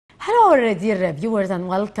Hello, our dear viewers, and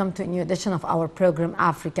welcome to a new edition of our program,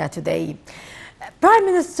 Africa Today. Prime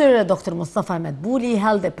Minister Dr. Mustafa Madbouli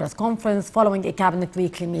held a press conference following a cabinet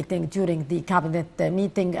weekly meeting. During the cabinet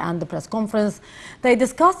meeting and the press conference, they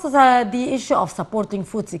discussed the issue of supporting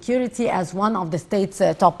food security as one of the state's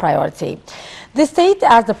top priority. The state,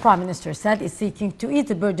 as the Prime Minister said, is seeking to ease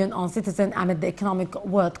the burden on citizens amid the economic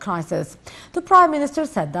world crisis. The Prime Minister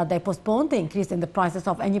said that they postponed the increase in the prices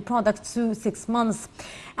of any product to 6 months,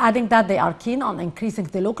 adding that they are keen on increasing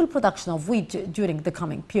the local production of wheat during the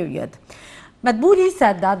coming period. Madbouli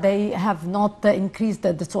said that they have not increased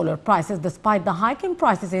the solar prices despite the hike in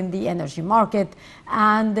prices in the energy market,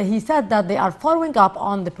 and he said that they are following up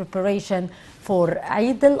on the preparation for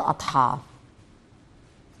Eid al-Adha.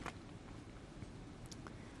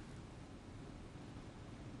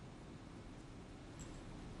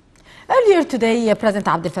 Earlier today, President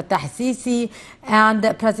Abdel Fattah al-Sisi and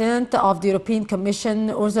President of the European Commission,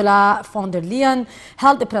 Ursula von der Leyen,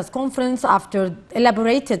 held a press conference after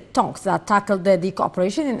elaborated talks that tackled the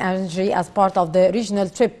cooperation in energy as part of the regional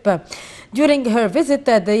trip. During her visit,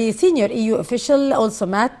 the senior EU official also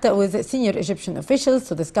met with senior Egyptian officials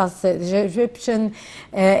to discuss the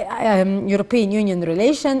Egyptian-European Union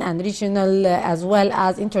relation and regional as well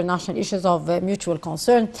as international issues of mutual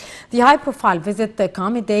concern. The high-profile visit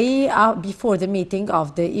came a day before the meeting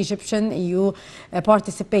of the Egyptian-EU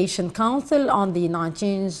Participation Council on the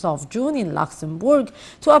 19th of June in Luxembourg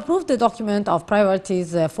to approve the document of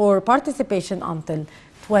priorities for participation until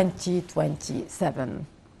 2027.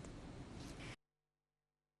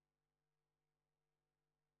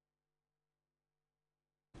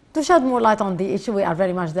 To shed more light on the issue, we are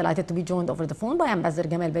very much delighted to be joined over the phone by Ambassador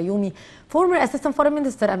Gamal Bayoumi, former Assistant Foreign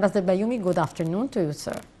Minister. Ambassador Bayoumi, good afternoon to you,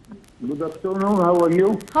 sir. Good afternoon. How are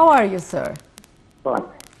you? How are you, sir? Fine.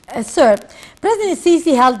 Sir, President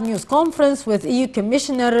Sisi held a news conference with EU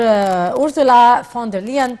Commissioner Ursula von der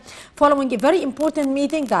Leyen following a very important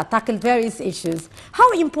meeting that tackled various issues.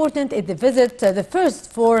 How important is the visit, the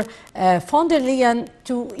first for von der Leyen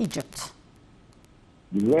to Egypt?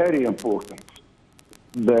 Very important.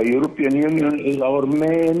 The European Union is our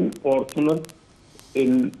main partner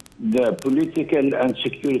in the political and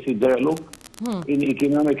security dialogue, in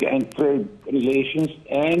economic and trade relations,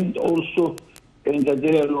 and also in the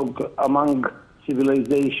dialogue among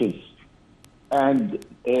civilizations. And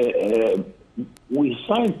we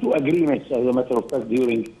signed two agreements, as a matter of fact,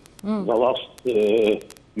 during the last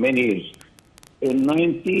many years. In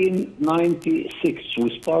 1996, we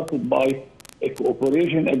started by a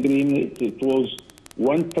cooperation agreement. It was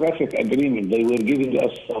one traffic agreement. They were giving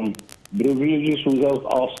us some privileges without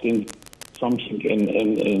asking something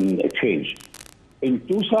in exchange. In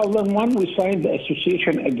 2001, we signed the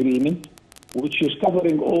association agreement, which is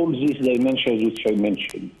covering all these dimensions which I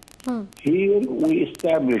mentioned. Here, we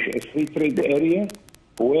establish a free trade area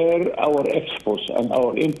where our exports and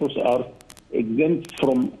our imports are exempt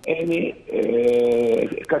from any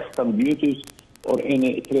custom duties or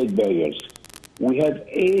any trade barriers. We have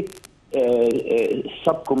 8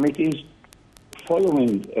 subcommittees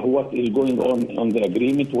following what is going on the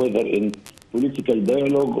agreement, whether in political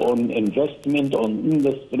dialogue, on investment, on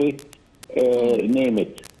industry, name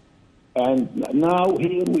it. And now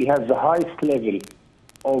here we have the highest level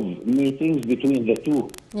of meetings between the two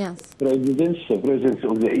presidents. The president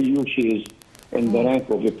of the EU, she is in the rank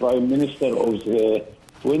of the prime minister of the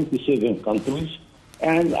 27 countries,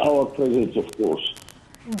 and our president, of course.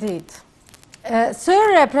 Indeed.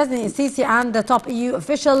 Sir, President Sisi and the top EU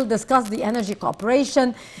official discussed the energy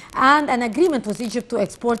cooperation and an agreement with Egypt to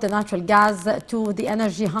export the natural gas to the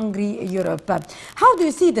energy-hungry Europe. How do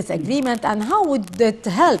you see this agreement, and how would it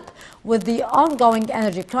help with the ongoing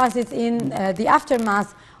energy crisis in the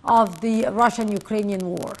aftermath of the Russian-Ukrainian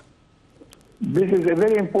war? This is a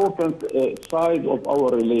very important side of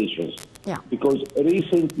our relations, because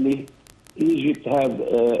recently Egypt had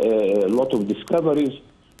a lot of discoveries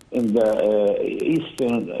in the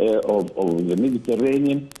eastern of the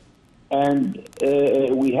Mediterranean, and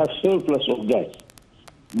we have surplus of gas.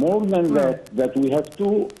 More than that we have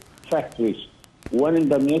 2 factories, one in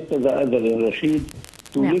Damietta, the other in Rashid,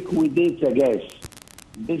 to liquidate the gas.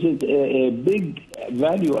 This is a big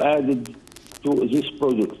value added to this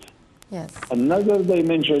product. Yes. Another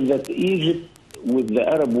dimension that Egypt, with the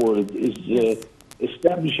Arab world, is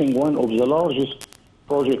establishing one of the largest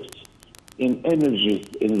projects in energy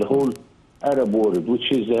in the whole Arab world, which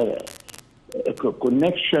is a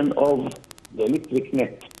connection of the electric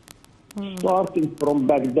net, starting from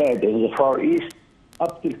Baghdad in the far east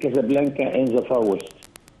up to Casablanca in the far west,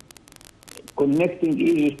 connecting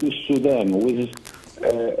Egypt with Sudan, with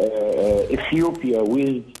Ethiopia,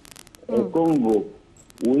 with Congo,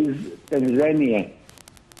 with Tanzania,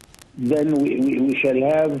 then we shall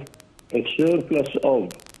have a surplus of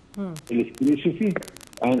electricity.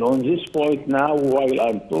 And on this point now, while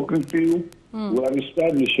I'm talking to you, we are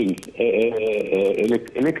establishing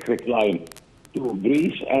electric line to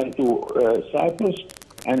Greece and to Cyprus.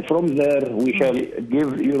 And from there, we shall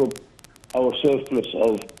give Europe our surplus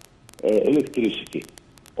of electricity.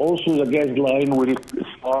 Also, the gas line will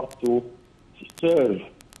start to serve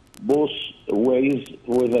both ways,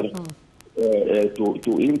 whether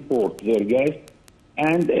to import their gas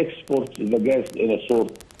and export the gas in a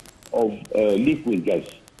sort of liquid gas.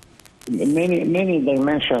 Many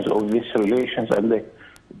dimensions of these relations, and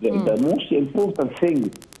the most important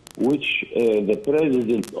thing which the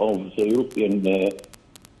President of the European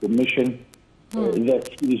Commission that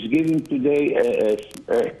is giving today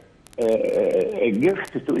a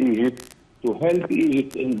gift to Egypt to help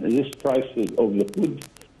Egypt in this crisis of the food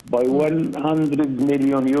by 100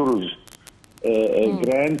 million euros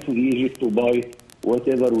grant to Egypt to buy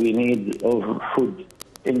whatever we need of food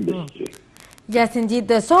industry. Yes, indeed.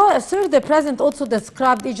 So, sir, the President also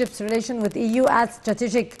described Egypt's relation with EU as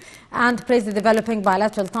strategic and praised the developing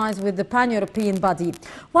bilateral ties with the pan-European body.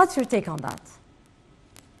 What's your take on that?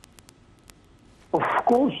 Of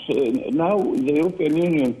course, now the European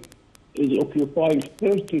Union is occupying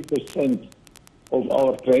 30% of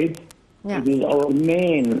our trade. Yeah. It is our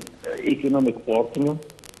main economic partner,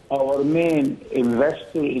 our main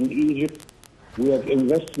investor in Egypt. We have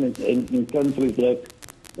investments in countries like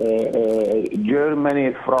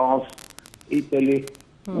Germany, France, Italy,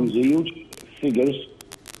 with huge figures.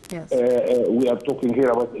 Yes. We are talking here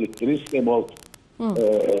about electricity, about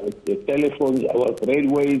the telephones, about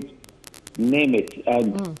railways, name it.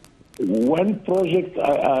 And one project,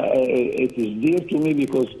 it is dear to me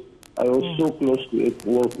because I was so close to it,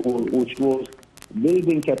 which was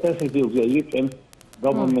building capacity of the Egyptian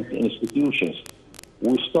government institutions.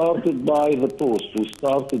 We started by the post, we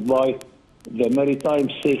started by the maritime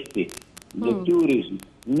safety, the tourism,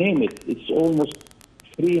 name it. It's almost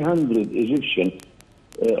 300 Egyptian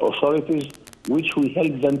authorities which we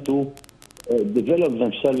help them to develop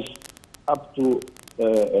themselves up to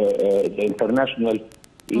the international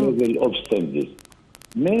level of standards.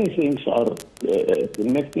 Many things are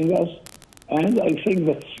connecting us, and I think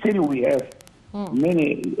that still we have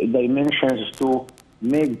many dimensions to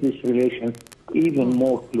make this relation even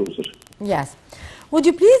more closer. Yes. Would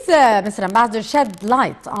you please, Mr. Ambassador, shed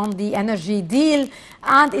light on the energy deal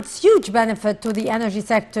and its huge benefit to the energy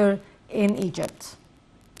sector in Egypt?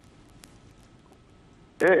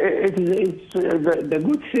 It's the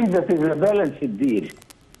good thing that is a balanced deal.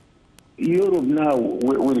 Europe now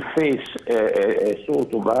will face a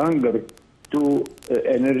sort of hunger to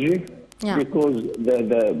energy because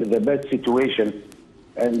the bad situation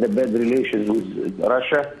and the bad relations with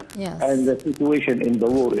Russia and the situation in the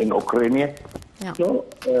war in Ukraine. So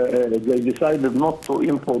they decided not to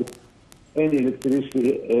import any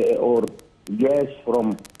electricity or gas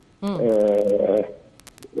from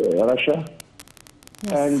Russia.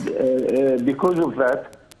 And because of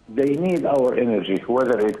that, they need our energy,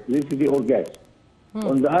 whether electricity or gas.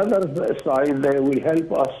 On the other side, they will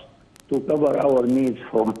help us to cover our needs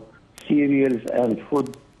from cereals and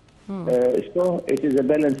food. So it is a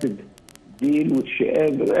balanced deal which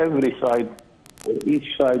every side, or each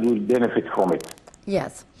side will benefit from it.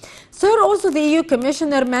 Yes. Sir, also the EU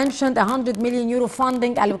Commissioner mentioned €100 million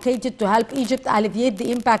funding allocated to help Egypt alleviate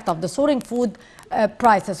the impact of the soaring food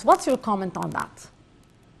prices. What's your comment on that?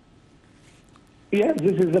 Yes,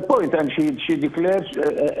 this is the point, and she declares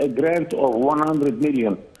a grant of 100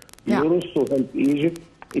 million euros to help Egypt.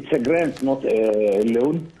 It's a grant, not a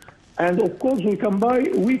loan. And of course, we can buy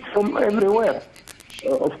wheat from everywhere.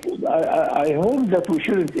 I hope that we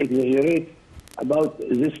shouldn't exaggerate about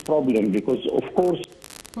this problem because, of course,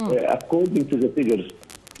 according to the figures,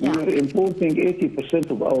 we are importing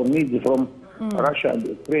 80% of our needs from Russia and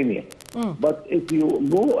Ukraine. But if you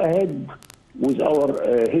go ahead with our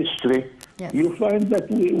history, you find that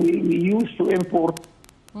we used to import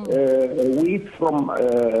wheat from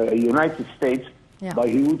United States by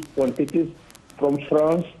huge quantities, from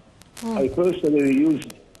France. I personally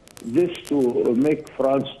used this to make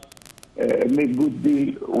France make good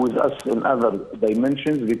deal with us in other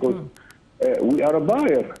dimensions because we are a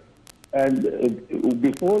buyer. And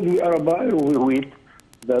because we are a buyer of wheat,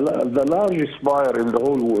 the largest buyer in the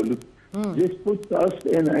whole world, this puts us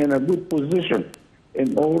in a good position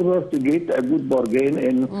in order to get a good bargain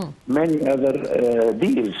in many other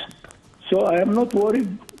deals. So I am not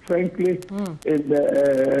worried, frankly, in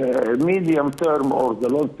the medium term or the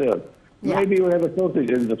long term. Maybe we have a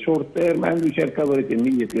shortage in the short term and we shall cover it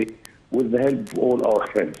immediately with the help of all our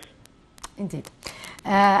friends. Indeed.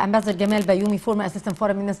 Ambassador Gamal Bayoumi, former Assistant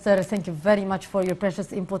Foreign Minister, thank you very much for your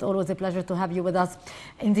precious input. Always a pleasure to have you with us.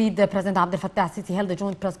 Indeed, President Abdel Fattah al-Sisi held a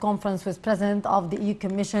joint press conference with President of the EU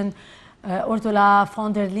Commission, Ursula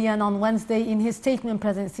von der Leyen, on Wednesday. In his statement,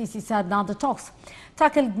 President Sisi said that the talks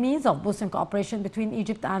tackled means of boosting cooperation between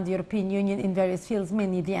Egypt and the European Union in various fields,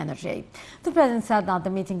 mainly the energy. The President said that the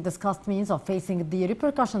meeting discussed means of facing the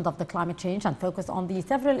repercussions of the climate change and focused on the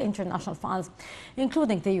several international files,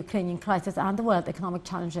 including the Ukrainian crisis and the world economic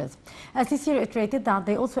challenges. Sisi reiterated that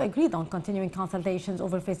they also agreed on continuing consultations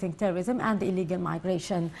over facing terrorism and illegal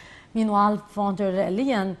migration. Meanwhile, von der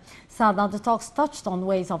Leyen said that the talks touched on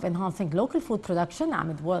ways of enhancing local food production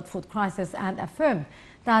amid world food crisis and affirmed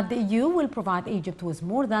that the EU will provide Egypt with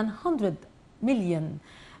more than $100 million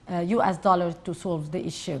US dollars to solve the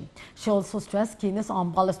issue. She also stressed keenness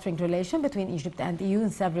on bolstering relations between Egypt and the EU in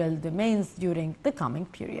several domains during the coming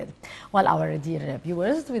period. Well, our dear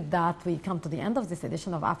viewers, with that we come to the end of this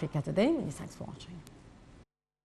edition of Africa Today. Many thanks for watching.